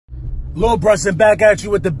Lil Brunson back at you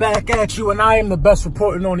with the back at you, and I am the best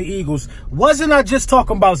reporting on the Eagles. Wasn't I just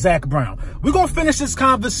talking about Zach Brown? We're going to finish this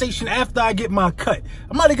conversation after I get my cut.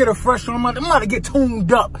 I'm about to get a fresh one. I'm about to get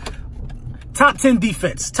tuned up. Top 10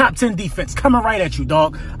 defense. Top 10 defense. Coming right at you,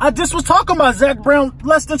 dog. I just was talking about Zach Brown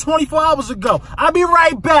less than 24 hours ago. I'll be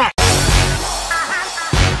right back.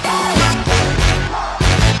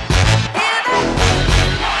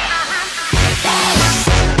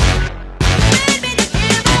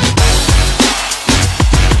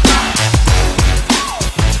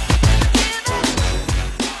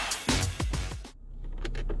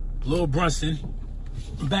 Lil Brunson,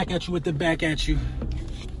 back at you with the back at you.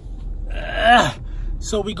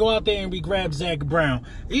 So we go out there and we grab Zach Brown.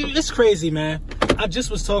 It's crazy, man. I just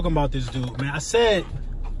was talking about this dude, man. I said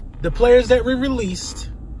the players that we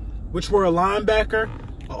released, which were a linebacker,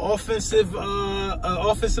 an offensive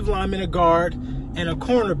lineman, a guard, and a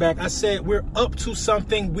cornerback, I said we're up to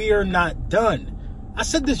something. We are not done. I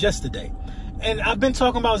said this yesterday. And I've been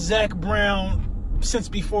talking about Zach Brown since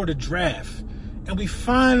before the draft. And we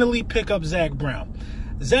finally pick up Zach Brown.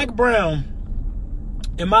 Zach Brown,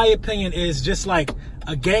 in my opinion, is just like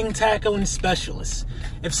a gang tackling specialist.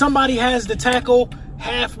 If somebody has the tackle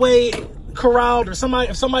halfway corralled, or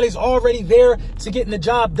if somebody's already there to getting the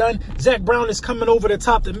job done, Zach Brown is coming over the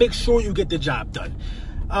top to make sure you get the job done.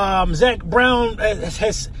 Zach Brown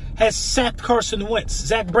has sacked Carson Wentz.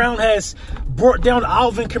 Zach Brown has brought down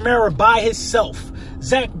Alvin Kamara by himself.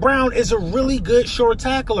 Zach Brown is a really good short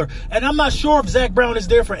tackler. And I'm not sure if Zach Brown is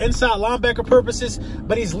there for inside linebacker purposes,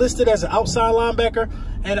 but he's listed as an outside linebacker.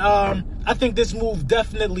 And I think this move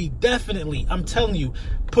definitely, I'm telling you,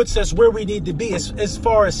 puts us where we need to be as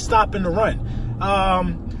far as stopping the run.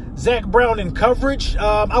 Zach Brown in coverage,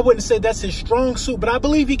 I wouldn't say that's his strong suit, but I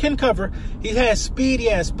believe he can cover. He has speed, he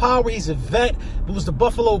has power, he's a vet. It was the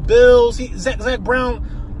Buffalo Bills.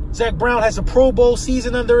 Zach Brown has a Pro Bowl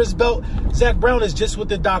season under his belt. Zach Brown is just what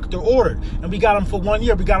the doctor ordered. And we got him for 1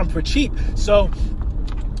 year. We got him for cheap. So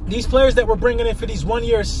these players that we're bringing in for these 1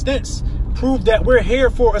 year stints prove that we're here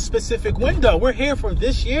for a specific window. We're here for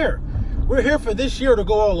this year. We're here for this year to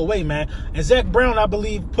go all the way, man. And Zach Brown, I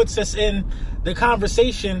believe, puts us in the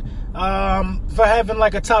conversation for having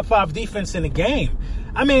like a top 5 defense in the game.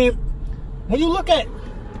 I mean, when you look at...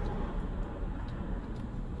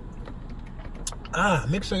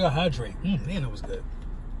 make sure you hydrate. Man, that was good.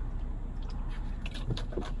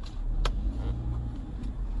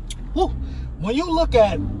 Woo. When you look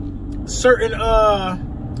at certain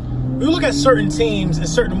teams and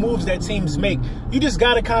certain moves that teams make, you just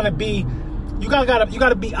gotta kind of be, you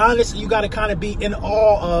gotta be honest, and you gotta kind of be in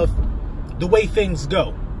awe of the way things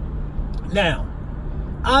go. Now,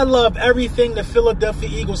 I love everything the Philadelphia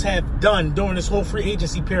Eagles have done during this whole free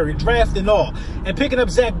agency period, draft and all. And picking up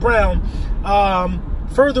Zach Brown,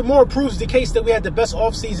 furthermore, proves the case that we had the best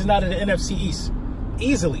offseason out of the NFC East.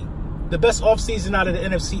 Easily. The best offseason out of the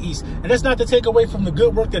NFC East. And that's not to take away from the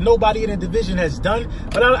good work that nobody in the division has done.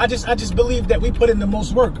 But I just believe that we put in the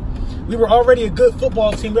most work. We were already a good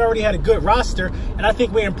football team. We already had a good roster. And I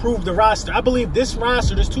think we improved the roster. I believe this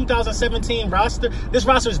roster, this 2017 roster, this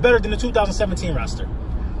roster is better than the 2017 roster.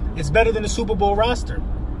 It's better than the Super Bowl roster.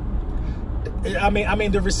 I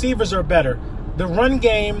mean, the receivers are better. The run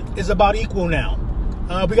game is about equal now.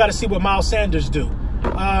 We got to see what Miles Sanders do.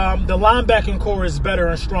 The linebacking core is better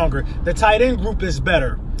and stronger. The tight end group is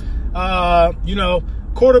better.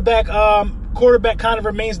 Quarterback kind of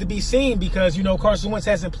remains to be seen because, Carson Wentz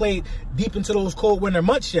hasn't played deep into those cold winter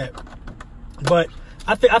months yet. But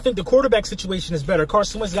I think the quarterback situation is better.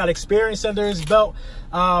 Carson Wentz got experience under his belt.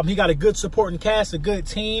 He got a good supporting cast, a good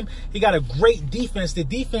team. He got a great defense. The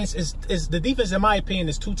defense, in my opinion,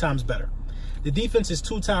 is 2 times better. The defense is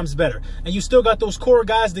 2 times better. And you still got those core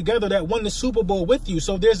guys together that won the Super Bowl with you.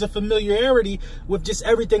 So there's a familiarity with just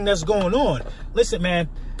everything that's going on. Listen, man,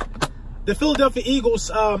 the Philadelphia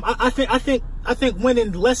Eagles, I think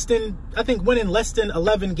winning less than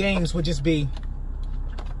 11 games would just be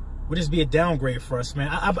a downgrade for us, man.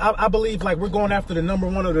 I believe like we're going after the number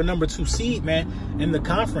 1 or the number 2 seed, man, in the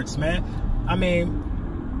conference, man. I mean,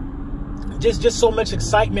 just so much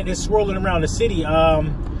excitement is swirling around the city.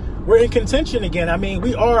 We're in contention again. I mean,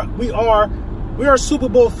 we are a Super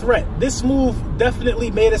Bowl threat. This move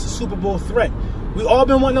definitely made us a Super Bowl threat. We all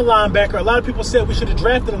been wanting a linebacker. A lot of people said we should have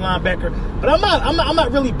drafted a linebacker, but I'm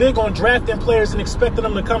not really big on drafting players and expecting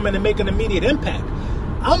them to come in and make an immediate impact.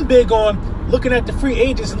 I'm big on looking at the free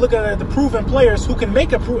agents and looking at the proven players who can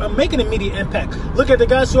make an immediate impact. Look at the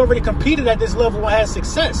guys who already competed at this level and had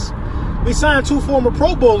success. We signed 2 former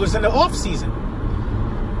Pro Bowlers in the offseason.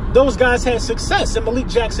 Those guys had success, and Malik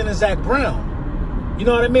Jackson and Zach Brown. You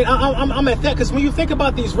know what I mean? I'm at that, because when you think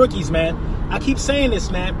about these rookies, man, I keep saying this,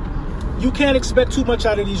 man, you can't expect too much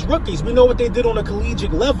out of these rookies. We know what they did on a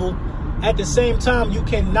collegiate level. At the same time, you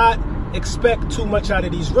cannot expect too much out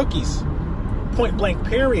of these rookies. Point blank,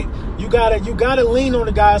 period. You gotta lean on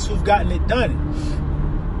the guys who've gotten it done.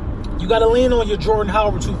 You gotta lean on your Jordan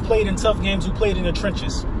Howards who've played in tough games, who played in the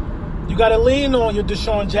trenches. You got to lean on your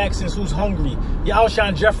Deshaun Jacksons, who's hungry. Your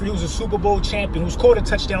Alshon Jeffrey, who's a Super Bowl champion, who's scored a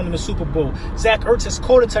touchdown in the Super Bowl. Zach Ertz has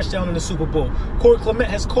scored a touchdown in the Super Bowl. Corey Clement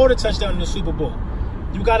has scored a touchdown in the Super Bowl.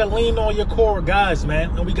 You got to lean on your core guys, man,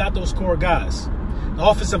 and we got those core guys. The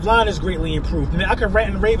offensive line is greatly improved. Man, I could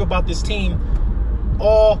rant and rave about this team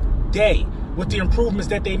all day with the improvements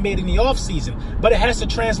that they made in the offseason, but it has to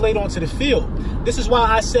translate onto the field. This is why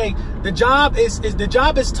I say the job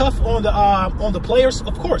is tough on the players.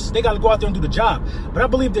 Of course, they got to go out there and do the job, but I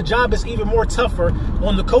believe the job is even more tougher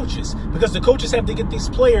on the coaches, because the coaches have to get these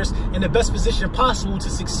players in the best position possible to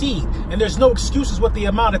succeed, and there's no excuses with the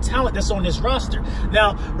amount of talent that's on this roster.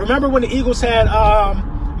 Now, remember when the Eagles had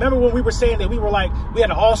remember when we were saying that we had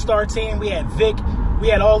an all-star team, we had Vic, we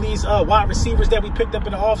had all these wide receivers that we picked up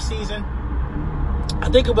in the offseason? I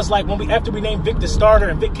think it was like after we named Vic the starter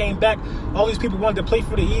and Vic came back, all these people wanted to play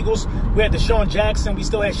for the Eagles. We had Deshaun Jackson. We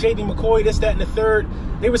still had Shady McCoy, this, that, and the third.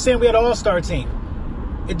 They were saying we had an all-star team.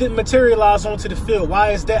 It didn't materialize onto the field.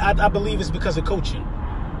 Why is that? I believe it's because of coaching.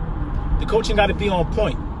 The coaching got to be on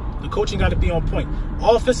point. The coaching got to be on point.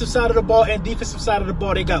 Offensive side of the ball and defensive side of the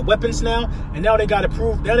ball, they got weapons now, and now they got to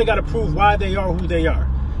prove. Now they got to prove why they are who they are.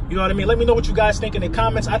 You know what I mean? Let me know what you guys think in the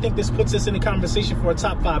comments. I think this puts us in the conversation for a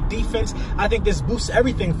top 5 defense. I think this boosts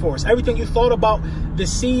everything for us. Everything you thought about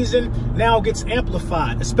this season now gets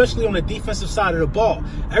amplified, especially on the defensive side of the ball.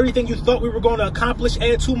 Everything you thought we were going to accomplish,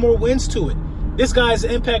 add 2 more wins to it. This guy's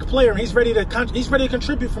an impact player, and he's ready to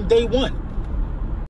contribute from day one.